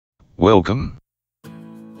Welcome.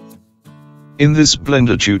 In this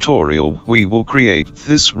Blender tutorial we will create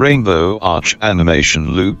this rainbow arch animation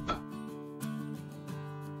loop.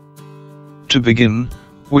 To begin,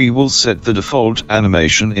 we will set the default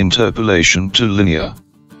animation interpolation to linear.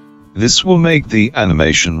 This will make the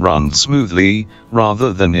animation run smoothly,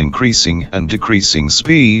 rather than increasing and decreasing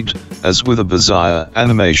speed, as with a Bezier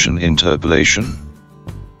animation interpolation.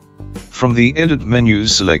 From the Edit menu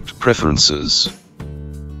select Preferences.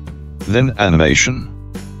 Then Animation.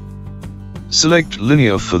 Select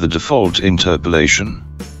Linear for the default interpolation.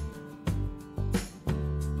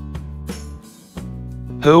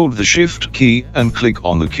 Hold the Shift key and click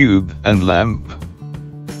on the cube and lamp.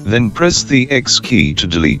 Then press the X key to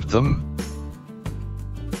delete them.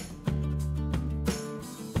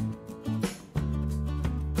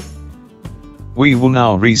 We will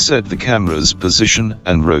now reset the camera's position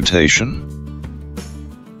and rotation.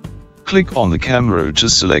 Click on the camera to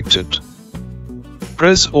select it.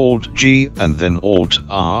 Press Alt-G and then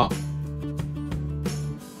Alt-R.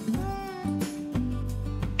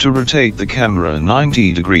 To rotate the camera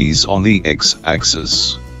 90 degrees on the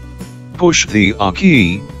X-axis. Push the R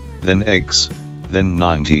key, then X, then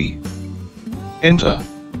 90. Enter.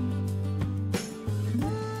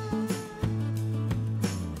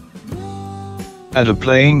 Add a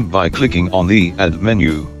plane by clicking on the Add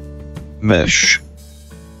menu. Mesh.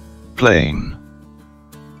 Plane.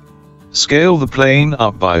 Scale the plane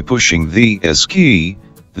up by pushing the S key,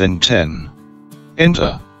 then 10.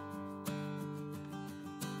 Enter.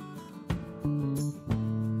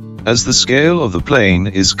 As the scale of the plane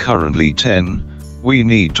is currently 10, we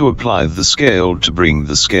need to apply the scale to bring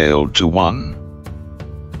the scale to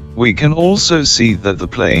 1. We can also see that the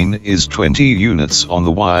plane is 20 units on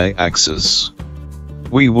the Y-axis.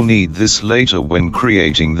 We will need this later when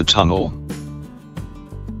creating the tunnel.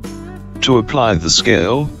 To apply the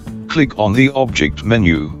scale, click on the Object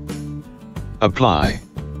menu. Apply.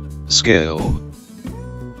 Scale.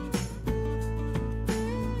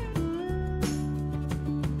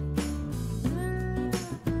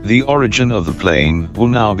 The origin of the plane will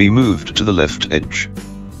now be moved to the left edge.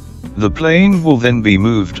 The plane will then be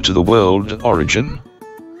moved to the world origin.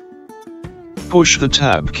 Push the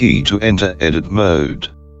Tab key to enter Edit mode.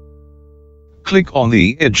 Click on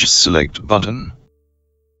the Edge Select button.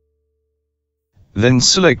 Then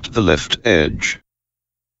select the left edge.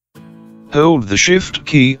 Hold the Shift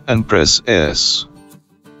key and press S.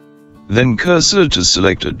 Then cursor to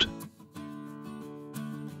selected.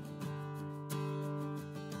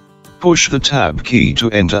 Push the Tab key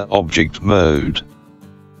to enter Object mode.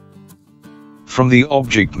 From the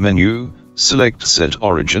Object menu, select Set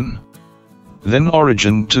Origin. Then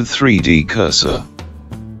Origin to 3D cursor.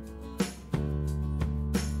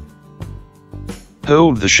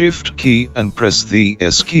 Hold the Shift key and press the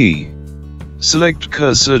S key. Select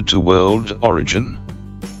Cursor to World Origin.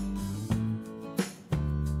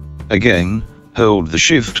 Again, hold the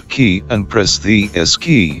Shift key and press the S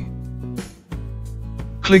key.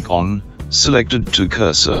 Click on Selected to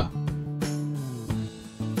Cursor.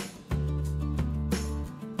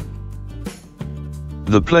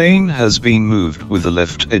 The plane has been moved with the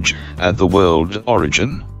left edge at the world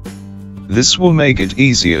origin. This will make it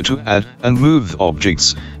easier to add and move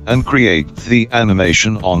objects and create the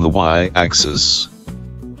animation on the Y-axis.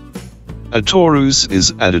 A torus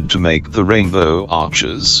is added to make the rainbow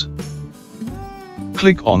arches.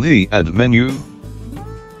 Click on the Add menu.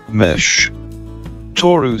 Mesh.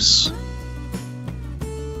 Torus.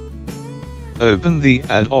 Open the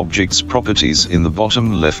Add Objects properties in the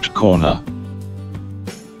bottom left corner.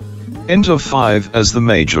 Enter 5 as the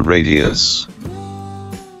major radius.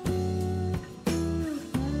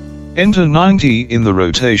 Enter 90 in the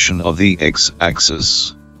rotation of the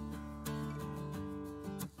X-axis.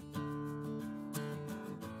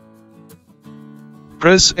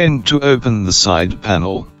 Press N to open the side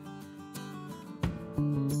panel.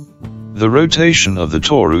 The rotation of the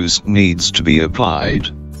torus needs to be applied.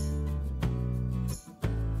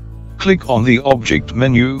 Click on the Object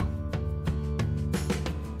menu.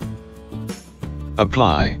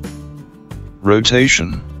 Apply.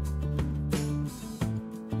 Rotation.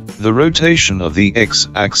 The rotation of the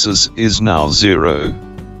X-axis is now 0.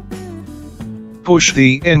 Push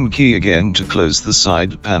the N key again to close the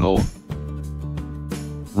side panel.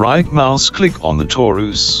 Right mouse click on the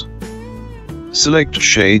torus. Select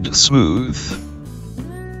Shade Smooth.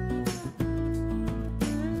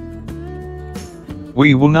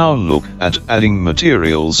 We will now look at adding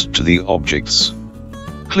materials to the objects.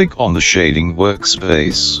 Click on the Shading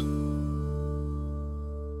workspace.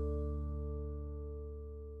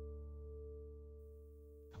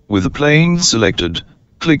 With the plane selected,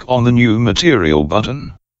 Click on the New Material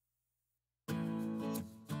button.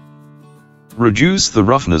 Reduce the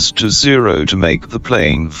roughness to 0 to make the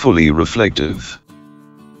plane fully reflective.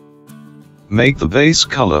 Make the base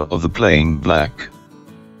color of the plane black.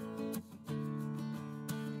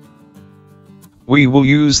 We will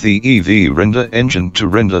use the EV render engine to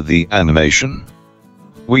render the animation.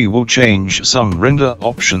 We will change some render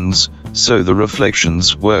options so the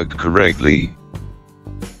reflections work correctly.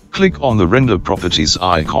 Click on the render properties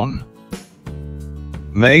icon.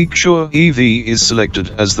 Make sure EV is selected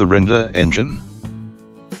as the render engine.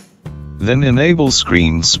 Then enable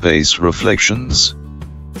screen space reflections.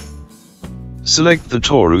 Select the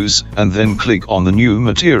torus and then click on the New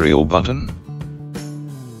Material button.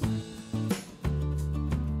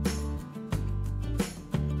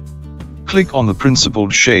 Click on the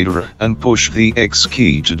principled shader and push the X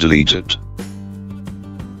key to delete it.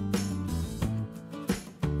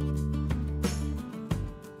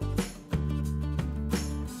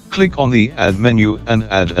 Click on the Add menu and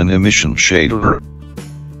add an emission shader.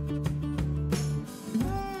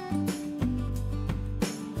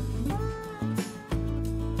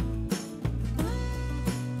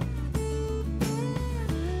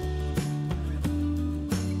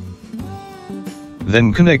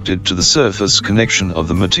 Then connect it to the surface connection of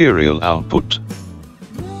the material output.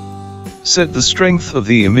 Set the strength of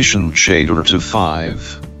the emission shader to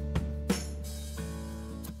 5.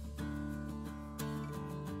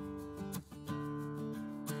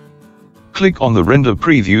 Click on the Render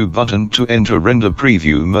Preview button to enter Render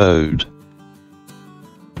Preview mode.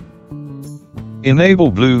 Enable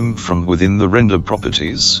Bloom from within the render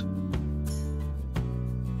properties.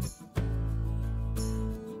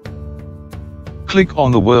 Click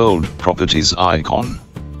on the World Properties icon.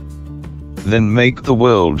 Then make the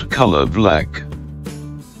world color black.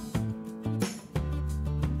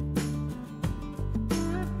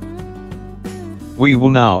 We will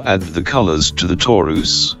now add the colors to the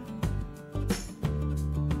torus.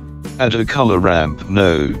 Add a color ramp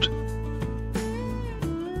node.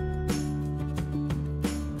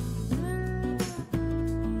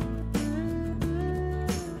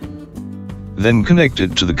 Then connect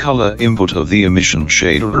it to the color input of the emission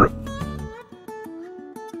shader.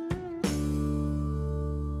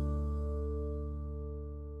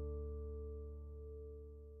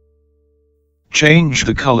 Change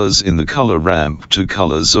the colors in the color ramp to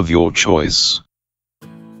colors of your choice.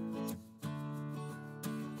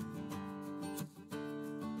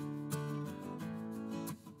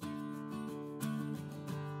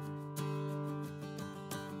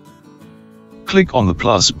 Click on the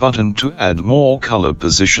plus button to add more color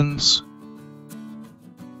positions.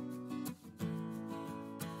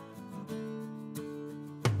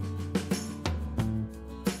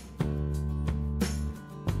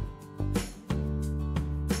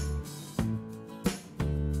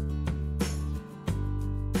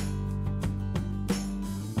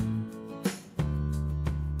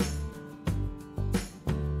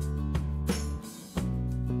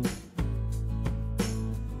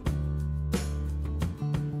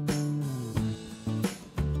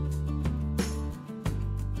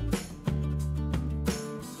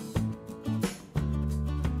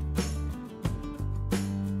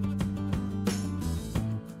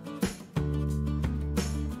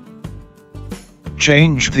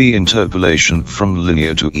 Change the interpolation from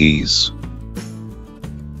linear to ease.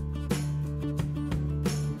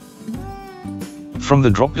 From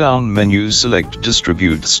the drop-down menu, select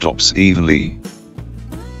Distribute Stops Evenly.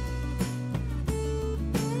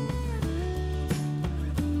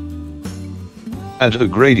 Add a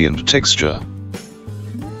gradient texture.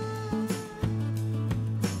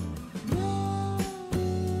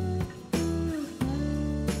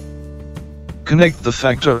 Connect the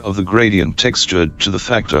factor of the gradient texture to the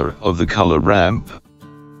factor of the color ramp.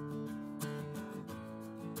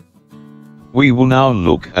 We will now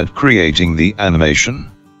look at creating the animation.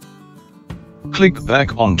 Click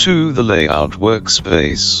back onto the layout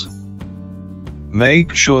workspace.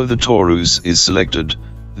 Make sure the torus is selected,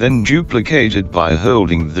 then duplicate it by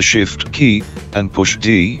holding the Shift key and push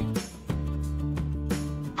D.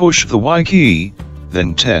 Push the Y key,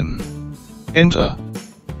 then 10. Enter.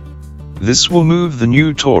 This will move the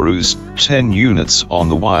new torus 10 units on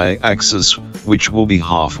the Y-axis, which will be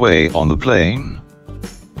halfway on the plane.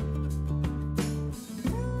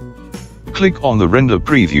 Click on the Render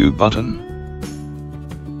Preview button.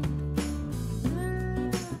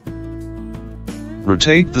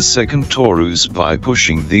 Rotate the second torus by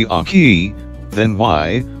pushing the R key, then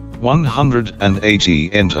Y,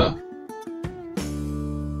 180, enter.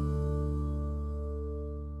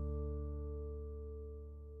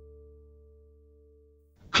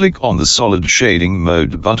 Click on the Solid Shading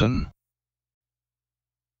Mode button.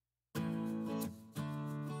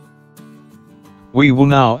 We will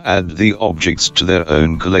now add the objects to their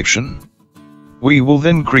own collection. We will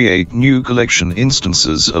then create new collection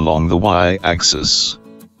instances along the Y-axis.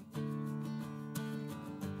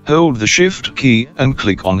 Hold the Shift key and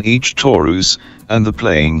click on each torus and the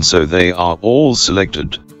plane so they are all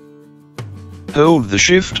selected. Hold the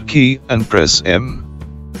Shift key and press M.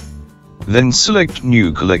 Then select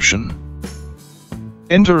New Collection.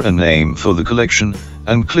 Enter a name for the collection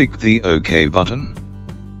and click the OK button.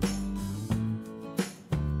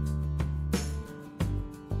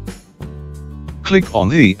 Click on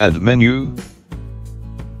the Add menu.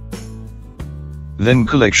 Then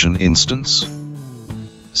Collection Instance.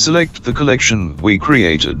 Select the collection we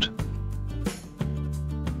created.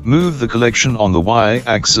 Move the collection on the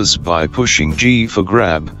Y-axis by pushing G for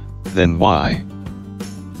grab, then Y.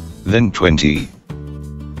 Then 20.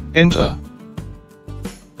 Enter.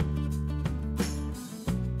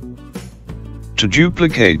 To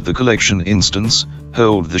duplicate the collection instance,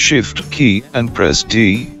 hold the Shift key and press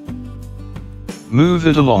D. Move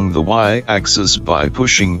it along the Y-axis by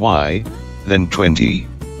pushing Y, then 20.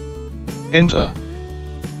 Enter.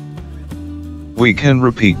 We can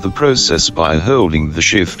repeat the process by holding the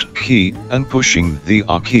Shift key and pushing the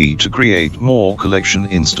R key to create more collection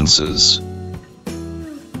instances.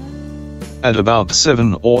 Add about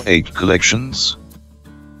 7 or 8 collections.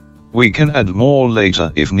 We can add more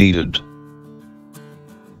later if needed.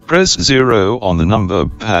 Press 0 on the number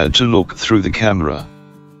pad to look through the camera.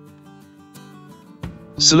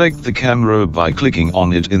 Select the camera by clicking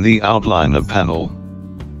on it in the outliner panel.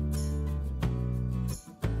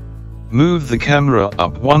 Move the camera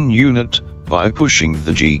up 1 unit by pushing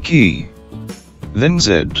the G key. Then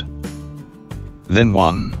Z. Then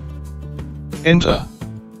 1. Enter.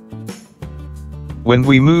 When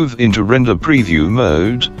we move into render preview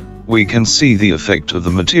mode, we can see the effect of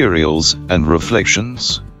the materials and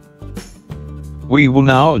reflections. We will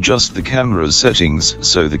now adjust the camera settings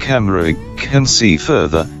so the camera can see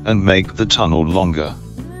further and make the tunnel longer.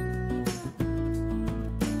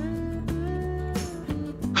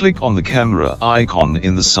 Click on the camera icon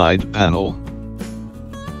in the side panel.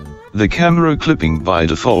 The camera clipping by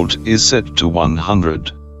default is set to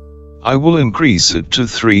 100. I will increase it to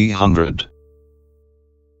 300.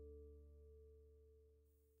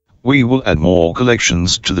 We will add more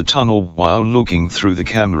collections to the tunnel while looking through the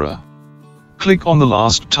camera. Click on the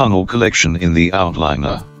last tunnel collection in the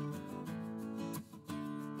outliner.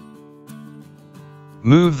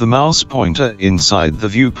 Move the mouse pointer inside the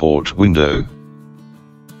viewport window.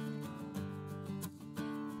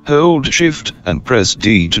 Hold Shift and press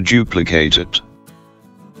D to duplicate it.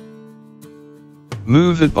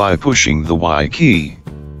 Move it by pushing the Y key.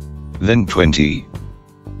 Then 20.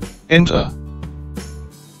 Enter.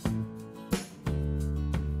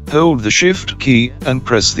 Hold the Shift key and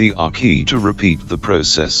press the R key to repeat the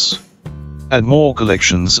process. Add more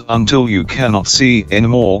collections until you cannot see any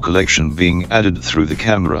more collection being added through the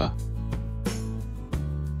camera.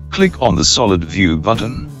 Click on the Solid View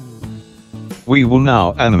button. We will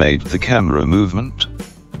now animate the camera movement.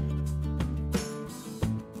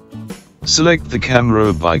 Select the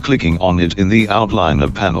camera by clicking on it in the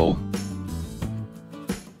outliner panel.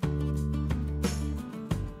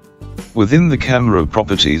 Within the camera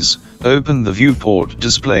properties, open the viewport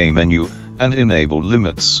display menu and enable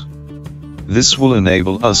limits. This will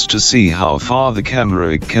enable us to see how far the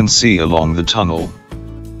camera can see along the tunnel.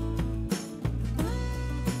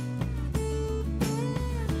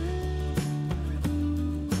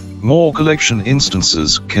 More collection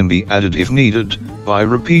instances can be added if needed, by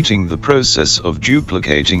repeating the process of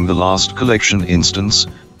duplicating the last collection instance,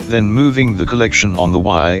 then moving the collection on the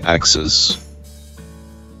Y-axis.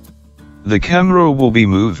 The camera will be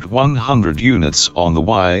moved 100 units on the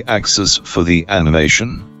Y-axis for the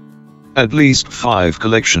animation. At least 5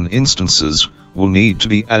 collection instances will need to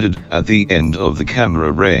be added at the end of the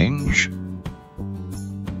camera range.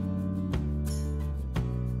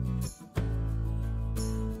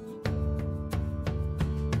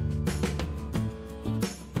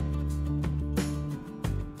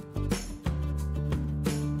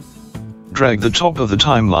 Drag the top of the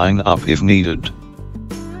timeline up if needed.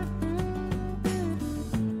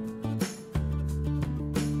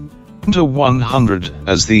 Enter 100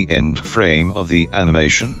 as the end frame of the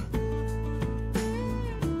animation.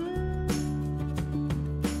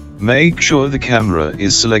 Make sure the camera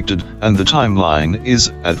is selected and the timeline is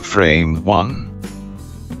at frame 1.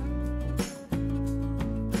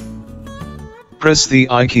 Press the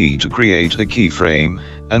I key to create a keyframe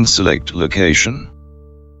and select location.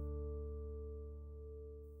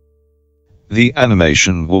 The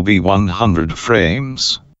animation will be 100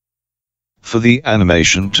 frames. For the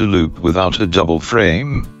animation to loop without a double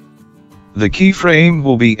frame, the keyframe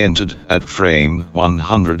will be entered at frame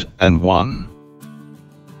 101.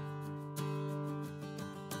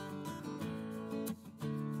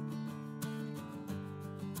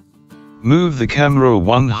 Move the camera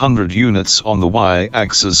 100 units on the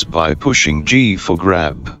Y-axis by pushing G for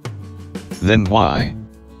grab. Then Y.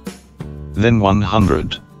 Then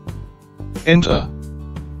 100. Enter.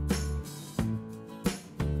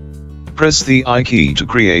 Press the I key to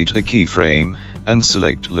create a keyframe, and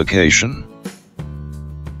select location.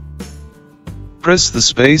 Press the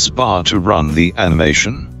space bar to run the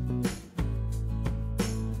animation.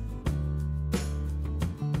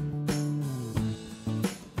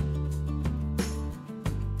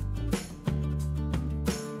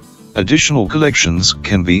 Additional collections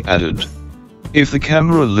can be added if the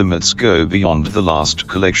camera limits go beyond the last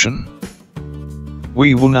collection.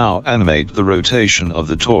 We will now animate the rotation of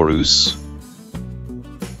the torus.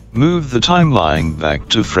 Move the timeline back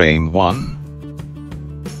to frame 1.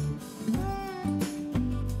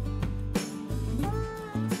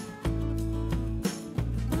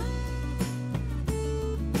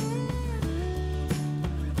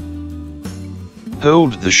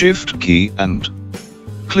 Hold the Shift key and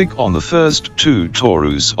click on the first two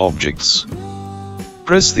torus objects.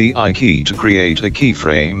 Press the I key to create a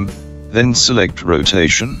keyframe, then select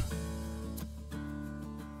rotation.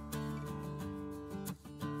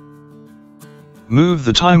 Move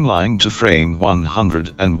the timeline to frame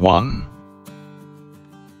 101.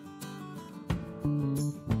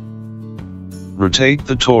 Rotate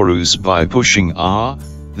the torus by pushing R,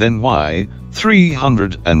 then Y,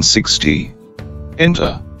 360.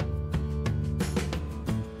 Enter.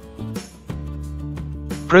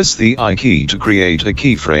 Press the I key to create a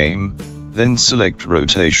keyframe, then select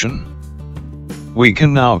rotation. We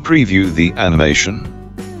can now preview the animation.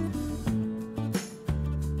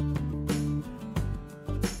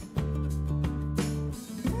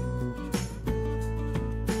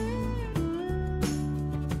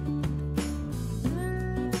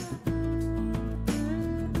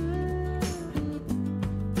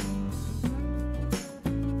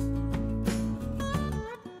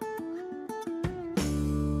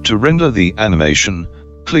 To render the animation,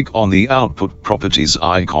 click on the Output Properties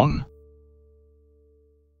icon.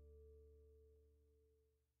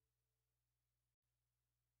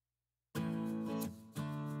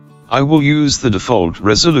 I will use the default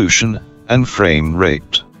resolution and frame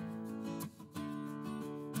rate.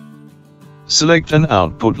 Select an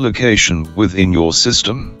output location within your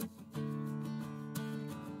system.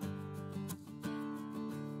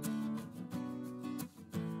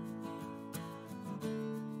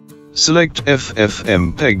 Select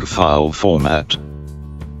FFmpeg file format.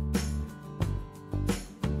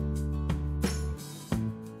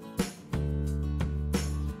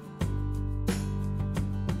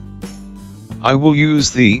 I will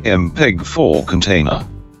use the MPEG-4 container.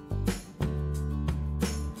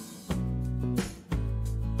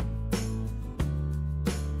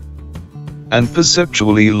 And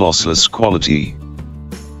perceptually lossless quality.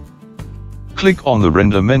 Click on the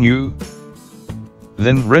render menu,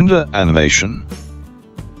 then render animation.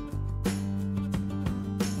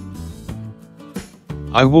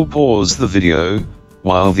 I will pause the video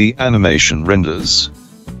while the animation renders.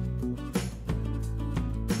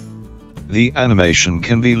 The animation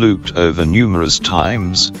can be looped over numerous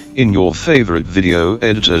times in your favorite video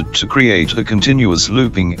editor to create a continuous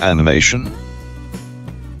looping animation.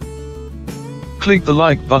 Click the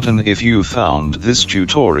like button if you found this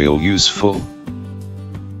tutorial useful.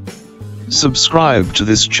 Subscribe to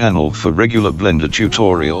this channel for regular Blender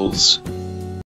tutorials.